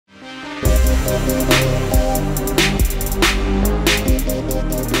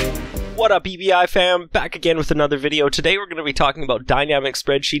What up, EBI fam? Back again with another video. Today we're going to be talking about dynamic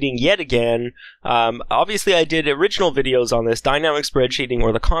spreadsheeting yet again. Obviously I did original videos on this dynamic spreadsheeting,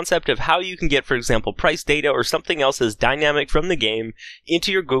 or the concept of how you can get, for example, price data or something else as dynamic from the game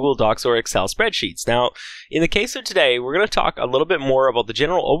into your Google Docs or Excel spreadsheets. Now, in the case of today, we're going to talk a little bit more about the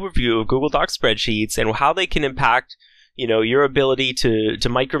general overview of Google Docs spreadsheets and how they can impact, your ability to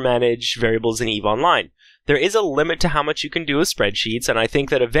micromanage variables in EVE Online. There is a limit to how much you can do with spreadsheets, and I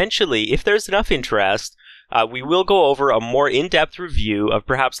think that eventually, if there's enough interest, we will go over a more in-depth review of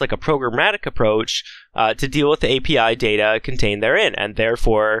perhaps like a programmatic approach to deal with the API data contained therein, and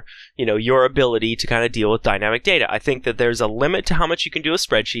therefore, your ability to kind of deal with dynamic data. I think that there's a limit to how much you can do with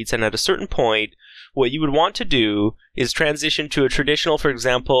spreadsheets, and at a certain point, what you would want to do is transition to a traditional, for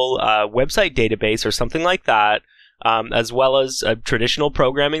example, website database or something like that, as well as a traditional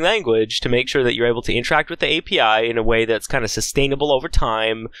programming language to make sure that you're able to interact with the API in a way that's kind of sustainable over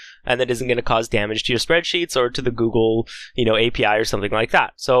time and that isn't going to cause damage to your spreadsheets or to the Google, API or something like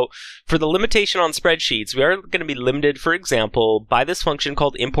that. So for the limitation on spreadsheets, we are going to be limited, for example, by this function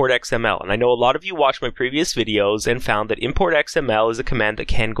called ImportXML. And I know a lot of you watched my previous videos and found that ImportXML is a command that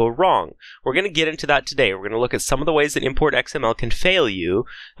can go wrong. We're going to get into that today. We're going to look at some of the ways that ImportXML can fail you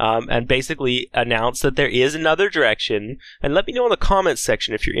and basically announce that there is another direction. And let me know in the comments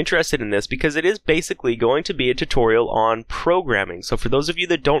section if you're interested in this, because it is basically going to be a tutorial on programming. So for those of you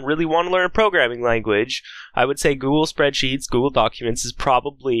that don't really want to learn a programming language, I would say Google Spreadsheets, Google Documents is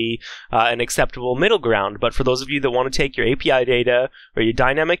probably an acceptable middle ground. But for those of you that want to take your API data or your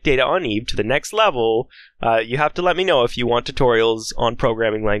dynamic data on EVE to the next level, you have to let me know if you want tutorials on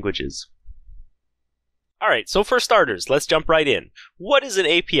programming languages. Alright, so for starters, let's jump right in. What is an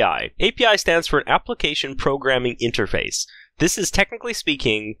API? API stands for an Application Programming Interface. This is, technically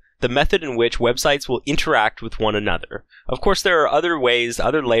speaking, the method in which websites will interact with one another. Of course, there are other ways,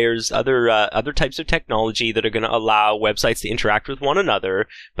 other layers, other types of technology that are going to allow websites to interact with one another,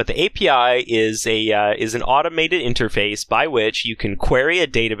 but the API is an automated interface by which you can query a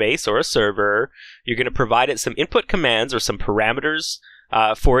database or a server. You're going to provide it some input commands or some parameters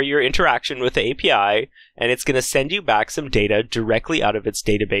for your interaction with the API, and it's going to send you back some data directly out of its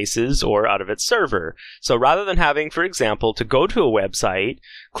databases or out of its server. So rather than having, for example, to go to a website,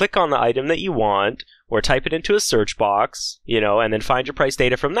 click on the item that you want, or type it into a search box, and then find your price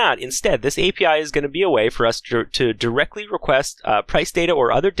data from that, instead, this API is going to be a way for us to directly request price data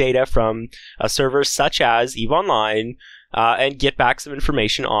or other data from a server such as EVE Online, and get back some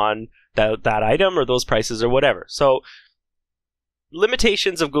information on that item or those prices or whatever. So,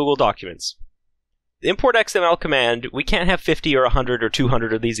 limitations of Google Documents. The ImportXML command, we can't have 50 or 100 or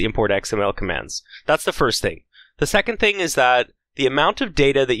 200 of these ImportXML commands. That's the first thing. The second thing is that the amount of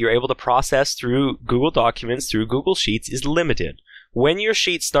data that you're able to process through Google Documents, through Google Sheets, is limited. When your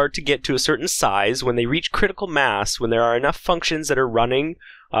sheets start to get to a certain size, when they reach critical mass, when there are enough functions that are running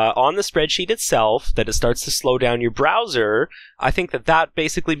on the spreadsheet itself that it starts to slow down your browser, I think that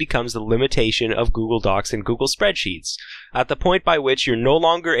basically becomes the limitation of Google Docs and Google Spreadsheets. At the point by which you're no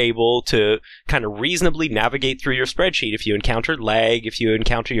longer able to kind of reasonably navigate through your spreadsheet, if you encounter lag, if you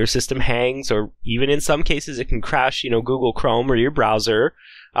encounter your system hangs, or even in some cases it can crash, Google Chrome or your browser,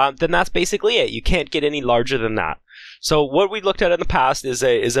 then that's basically it. You can't get any larger than that. So what we looked at in the past is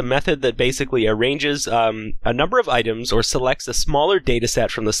a method that basically arranges a number of items or selects a smaller data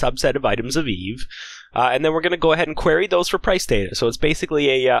set from the subset of items of EVE, and then we're going to go ahead and query those for price data. So it's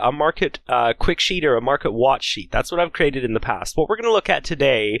basically a market quick sheet or a market watch sheet. That's what I've created in the past. What we're going to look at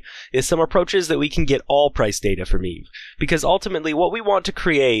today is some approaches that we can get all price data from EVE, because ultimately what we want to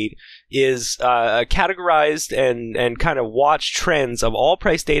create is categorized and kind of watch trends of all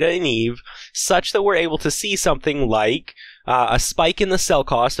price data in EVE such that we're able to see something like a spike in the sell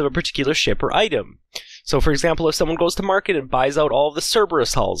cost of a particular ship or item. So for example, if someone goes to market and buys out all of the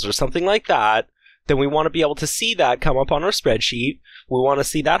Cerberus hulls or something like that, then we want to be able to see that come up on our spreadsheet. We want to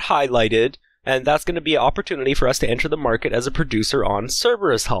see that highlighted, and that's going to be an opportunity for us to enter the market as a producer on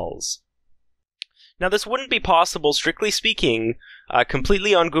Cerberus hulls. Now, this wouldn't be possible, strictly speaking,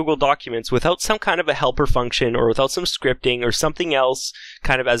 completely on Google Documents without some kind of a helper function or without some scripting or something else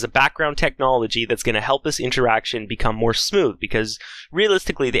kind of as a background technology that's going to help this interaction become more smooth, because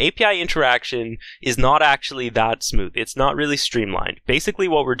realistically, the API interaction is not actually that smooth. It's not really streamlined. Basically,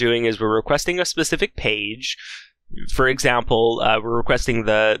 what we're doing is we're requesting a specific page. For example, we're requesting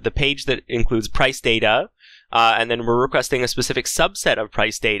the page that includes price data, and then we're requesting a specific subset of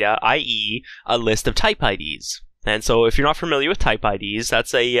price data, i.e. a list of type IDs. And so if you're not familiar with type IDs,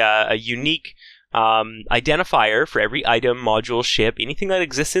 that's a unique identifier for every item, module, ship. Anything that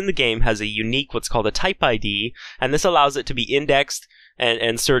exists in the game has a unique, what's called a type ID, and this allows it to be indexed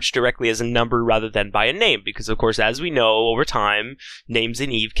and searched directly as a number rather than by a name, because of course, as we know, over time, names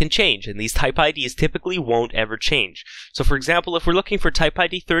in Eve can change, and these type IDs typically won't ever change. So for example, if we're looking for type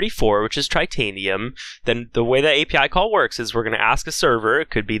ID 34, which is titanium, then the way that API call works is we're going to ask a server. It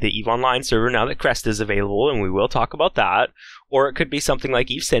could be the Eve Online server now that Crest is available, and we will talk about that, or it could be something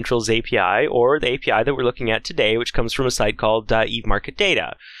like Eve Central's API, or the API that we're looking at today, which comes from a site called Eve Market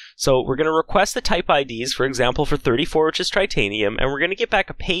Data. So we're going to request the type IDs, for example, for 34, which is titanium, and we're going to get back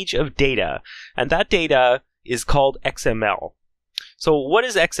a page of data, and that data is called XML. So what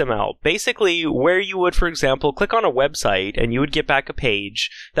is XML? Basically, where you would, for example, click on a website and you would get back a page,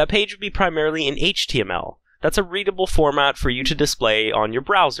 that page would be primarily in HTML. That's a readable format for you to display on your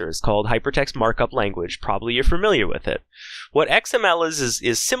browser. It's called Hypertext Markup Language. Probably you're familiar with it. What XML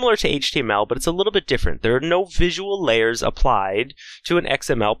is similar to HTML, but it's a little bit different. There are no visual layers applied to an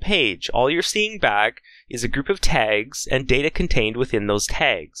XML page. All you're seeing back is a group of tags and data contained within those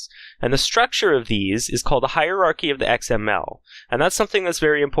tags. And the structure of these is called a hierarchy of the XML. And that's something that's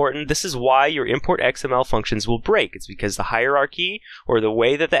very important. This is why your ImportXML functions will break. It's because the hierarchy, or the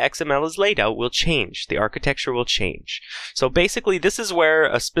way that the XML is laid out, will change. The architecture will change. So basically, this is where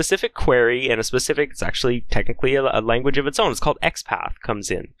a specific query and a specific, it's actually technically a language of its own, it's called XPath,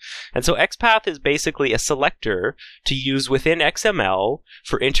 comes in. And so XPath is basically a selector to use within XML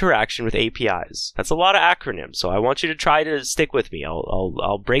for interaction with APIs. That's a lot of acronyms, so I want you to try to stick with me.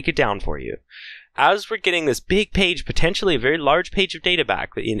 I'll break it down for you. As we're getting this big page, potentially a very large page of data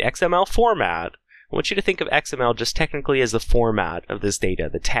back in XML format, I want you to think of XML just technically as the format of this data,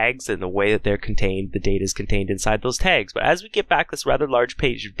 the tags and the way that they're contained, the data is contained inside those tags. But as we get back this rather large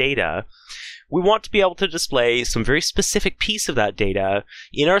page of data, we want to be able to display some very specific piece of that data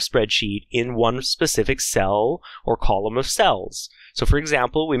in our spreadsheet in one specific cell or column of cells. So for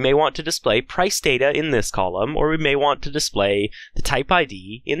example, we may want to display price data in this column, or we may want to display the type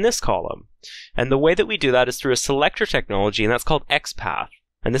ID in this column. And the way that we do that is through a selector technology, and that's called XPath.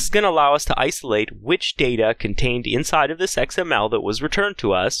 And this is going to allow us to isolate which data contained inside of this XML that was returned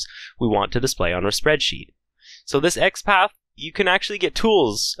to us we want to display on our spreadsheet. So this XPath, you can actually get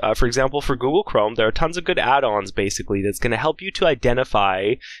tools. For example, for Google Chrome, there are tons of good add-ons basically that's going to help you to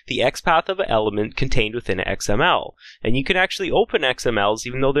identify the XPath of an element contained within an XML. And you can actually open XMLs,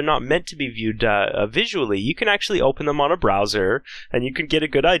 even though they're not meant to be viewed visually. You can actually open them on a browser, and you can get a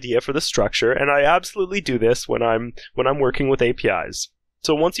good idea for the structure. And I absolutely do this when I'm working with APIs.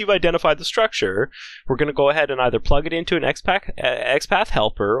 So once you've identified the structure, we're going to go ahead and either plug it into an XPath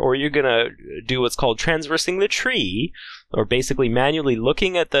helper, or you're going to do what's called transversing the tree, or basically manually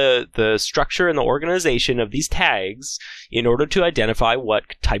looking at the structure and the organization of these tags in order to identify what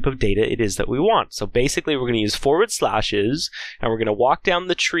type of data it is that we want. So basically we're going to use forward slashes, and we're going to walk down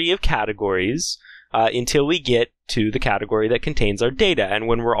the tree of categories until we get to the category that contains our data. And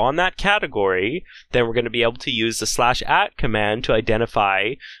when we're on that category, then we're going to be able to use the /@ command to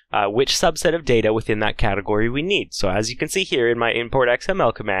identify which subset of data within that category we need. So as you can see here in my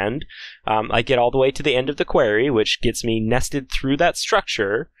ImportXML command, I get all the way to the end of the query, which gets me nested through that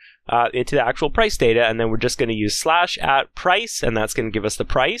structure into the actual price data, and then we're just going to use /@ price, and that's going to give us the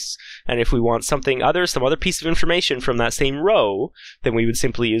price. And if we want some other piece of information from that same row, then we would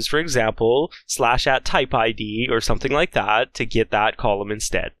simply use, for example, /@ type ID or something like that to get that column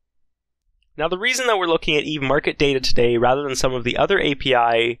instead. Now, the reason that we're looking at Eve Market Data today rather than some of the other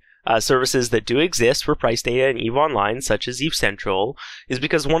API services that do exist for price data in Eve Online, such as Eve Central, is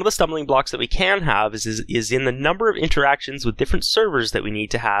because one of the stumbling blocks that we can have is in the number of interactions with different servers that we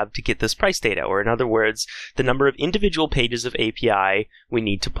need to have to get this price data, or in other words, the number of individual pages of API we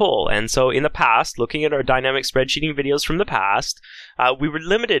need to pull. And so in the past, looking at our dynamic spreadsheeting videos from the past, we were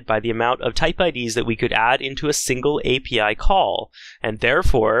limited by the amount of type IDs that we could add into a single API call, and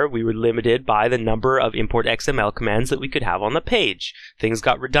therefore we were limited by the number of ImportXML commands that we could have on the page. Things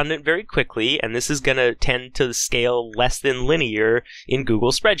got redundant very quickly, and this is going to tend to scale less than linear in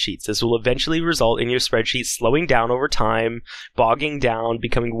Google Spreadsheets. This will eventually result in your spreadsheet slowing down over time, bogging down,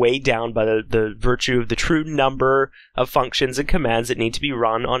 becoming weighed down by the virtue of the true number of functions and commands that need to be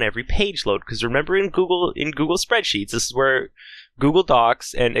run on every page load. Because remember, in Google Spreadsheets, this is where Google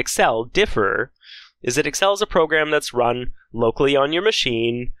Docs and Excel differ, is that Excel is a program that's run locally on your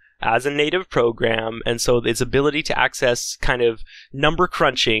machine as a native program, and so its ability to access kind of number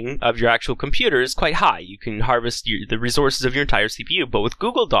crunching of your actual computer is quite high. You can harvest the resources of your entire CPU, but with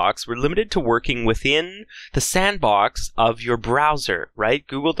Google Docs, we're limited to working within the sandbox of your browser, right?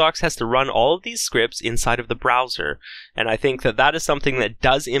 Google Docs has to run all of these scripts inside of the browser, and I think that is something that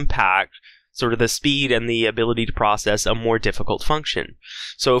does impact sort of the speed and the ability to process a more difficult function.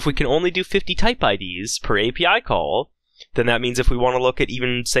 So if we can only do 50 type IDs per API call, then that means if we want to look at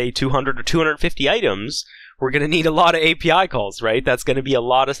even, say, 200 or 250 items, we're going to need a lot of API calls, right? That's going to be a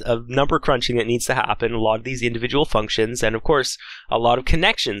lot of number crunching that needs to happen, a lot of these individual functions, and of course, a lot of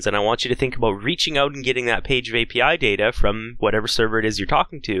connections. And I want you to think about reaching out and getting that page of API data from whatever server it is you're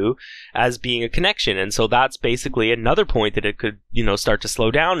talking to as being a connection. And so that's basically another point that it could, start to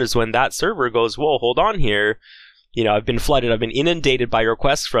slow down, is when that server goes, whoa, hold on here. I've been flooded, I've been inundated by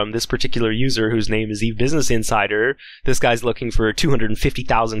requests from this particular user whose name is Eve Business Insider. This guy's looking for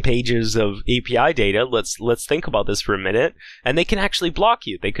 250,000 pages of API data. Let's think about this for a minute. And they can actually block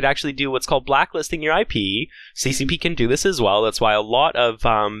you. They could actually do what's called blacklisting your IP. CCP can do this as well. That's why a lot of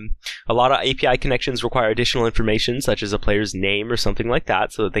API connections require additional information, such as a player's name or something like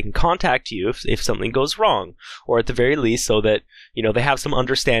that, so that they can contact you if something goes wrong. Or at the very least, so that, they have some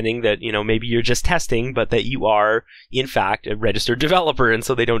understanding that, maybe you're just testing, but that you are in fact a registered developer, and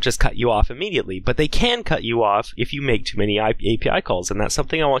so they don't just cut you off immediately. But they can cut you off if you make too many API calls, and that's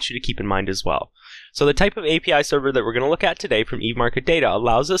something I want you to keep in mind as well. So the type of API server that we're going to look at today from Eve Market Data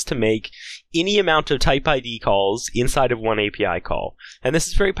allows us to make any amount of type ID calls inside of one API call. And this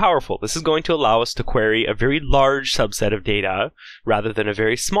is very powerful. This is going to allow us to query a very large subset of data rather than a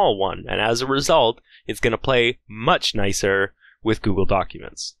very small one. And as a result, it's going to play much nicer with Google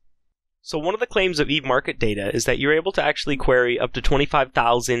Documents. So one of the claims of Eve Market Data is that you're able to actually query up to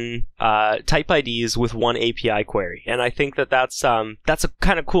 25,000 type IDs with one API query. And I think that that's a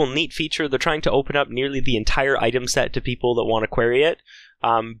kind of cool, neat feature. They're trying to open up nearly the entire item set to people that want to query it.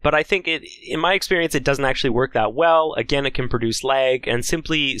 But I think in my experience, it doesn't actually work that well. Again, it can produce lag, and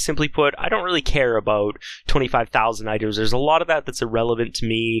simply put, I don't really care about 25,000 items. There's a lot of that that's irrelevant to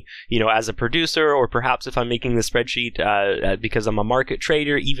me, as a producer, or perhaps if I'm making the spreadsheet because I'm a market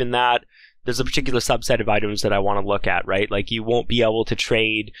trader, even that. There's a particular subset of items that I want to look at, right? Like you won't be able to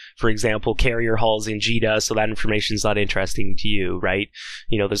trade, for example, carrier hulls in JITA, so that information's not interesting to you, right?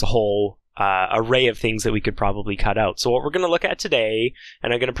 There's a whole array of things that we could probably cut out. So what we're going to look at today,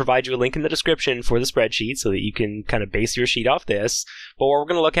 and I'm going to provide you a link in the description for the spreadsheet so that you can kind of base your sheet off this. But what we're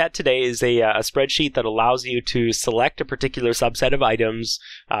going to look at today is a spreadsheet that allows you to select a particular subset of items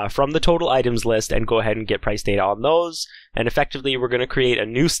from the total items list and go ahead and get price data on those. And effectively, we're going to create a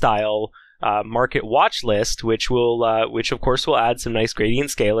new style market watch list, which of course will add some nice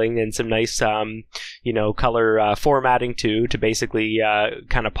gradient scaling and some nice, color formatting to basically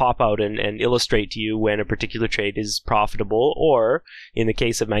kind of pop out and illustrate to you when a particular trade is profitable, or in the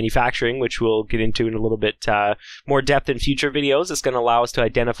case of manufacturing, which we'll get into in a little bit more depth in future videos, it's going to allow us to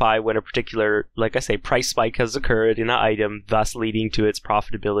identify when a particular, like I say, price spike has occurred in an item, thus leading to its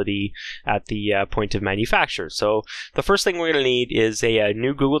profitability at the point of manufacture. So the first thing we're going to need is a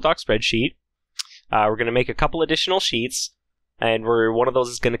new Google Doc spreadsheet. We're going to make a couple additional sheets, and one of those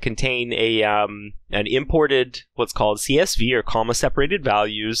is going to contain an imported what's called CSV, or comma separated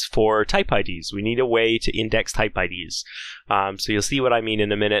values, for type IDs. We need a way to index type IDs. So you'll see what I mean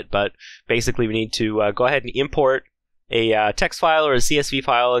in a minute, but basically we need to go ahead and import a text file or a CSV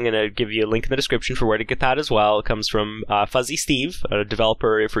file. I'm going to give you a link in the description for where to get that as well. It comes from Fuzzy Steve, a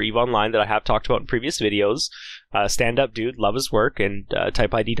developer for EVE Online that I have talked about in previous videos. Stand-up dude, love his work, and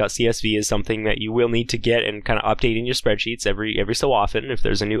typeid.csv is something that you will need to get and kind of update in your spreadsheets every so often. If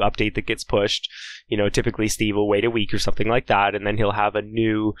there's a new update that gets pushed, typically Steve will wait a week or something like that, and then he'll have a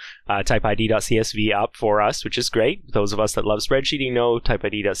new typeid.csv up for us, which is great. Those of us that love spreadsheeting know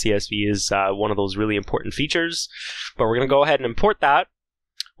typeid.csv is one of those really important features. But we're going to go ahead and import that.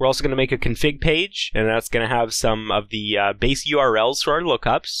 We're also going to make a config page, and that's going to have some of the base URLs for our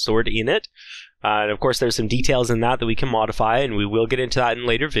lookups stored in it. And of course, there's some details in that we can modify, and we will get into that in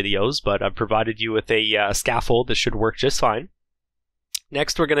later videos, but I've provided you with a scaffold that should work just fine.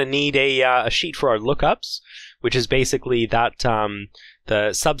 Next, we're going to need a sheet for our lookups, which is basically that the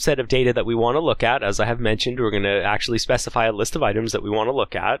subset of data that we want to look at. As I have mentioned, we're going to actually specify a list of items that we want to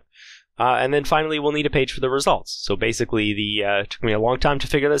look at. And then finally, we'll need a page for the results. So basically, it took me a long time to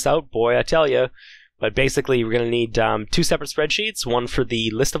figure this out, boy, I tell you. But basically, we're going to need two separate spreadsheets, one for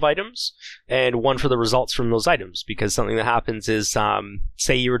the list of items and one for the results from those items. Because something that happens is,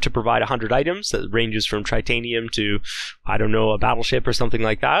 say you were to provide 100 items that ranges from titanium to, I don't know, a battleship or something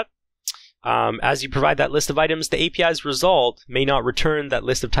like that. As you provide that list of items, the API's result may not return that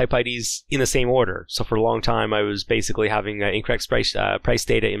list of type IDs in the same order. So for a long time, I was basically having incorrect price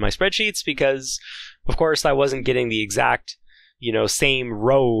data in my spreadsheets because, of course, I wasn't getting the exact same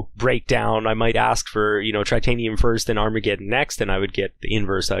row breakdown. I might ask for, titanium first and Armageddon next, and I would get the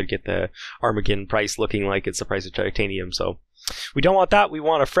inverse. I would get the Armageddon price looking like it's the price of titanium. So We don't want that. We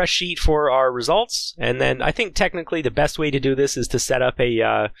want a fresh sheet for our results. And then I think technically the best way to do this is to set up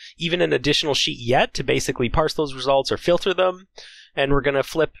even an additional sheet yet to basically parse those results or filter them. And we're going to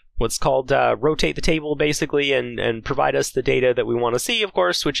flip what's called rotate the table basically and provide us the data that we want to see, of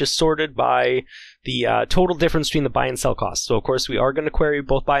course, which is sorted by the total difference between the buy and sell costs. So of course we are going to query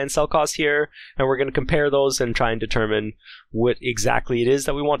both buy and sell costs here, and we're going to compare those and try and determine what exactly it is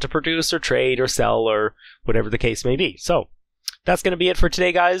that we want to produce or trade or sell or whatever the case may be. So that's going to be it for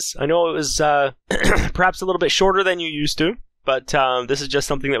today, guys. I know it was perhaps a little bit shorter than you used to, but this is just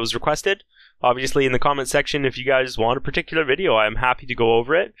something that was requested. Obviously, in the comment section, if you guys want a particular video, I'm happy to go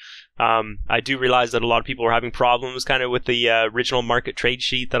over it. I do realize that a lot of people are having problems kind of with the original market trade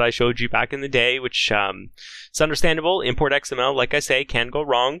sheet that I showed you back in the day, which it's understandable. Import XML, like I say, can go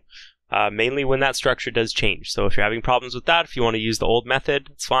wrong, mainly when that structure does change. So if you're having problems with that, if you want to use the old method,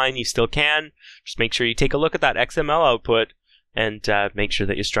 it's fine. You still can. Just make sure you take a look at that XML output and make sure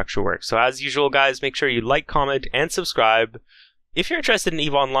that your structure works. So as usual, guys, make sure you like, comment, and subscribe. If you're interested in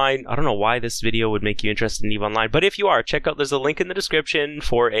EVE Online, I don't know why this video would make you interested in EVE Online, but if you are, check out, there's a link in the description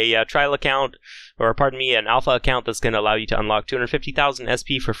for a trial account, or pardon me, an alpha account that's going to allow you to unlock 250,000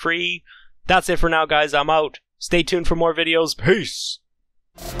 SP for free. That's it for now, guys. I'm out. Stay tuned for more videos. Peace!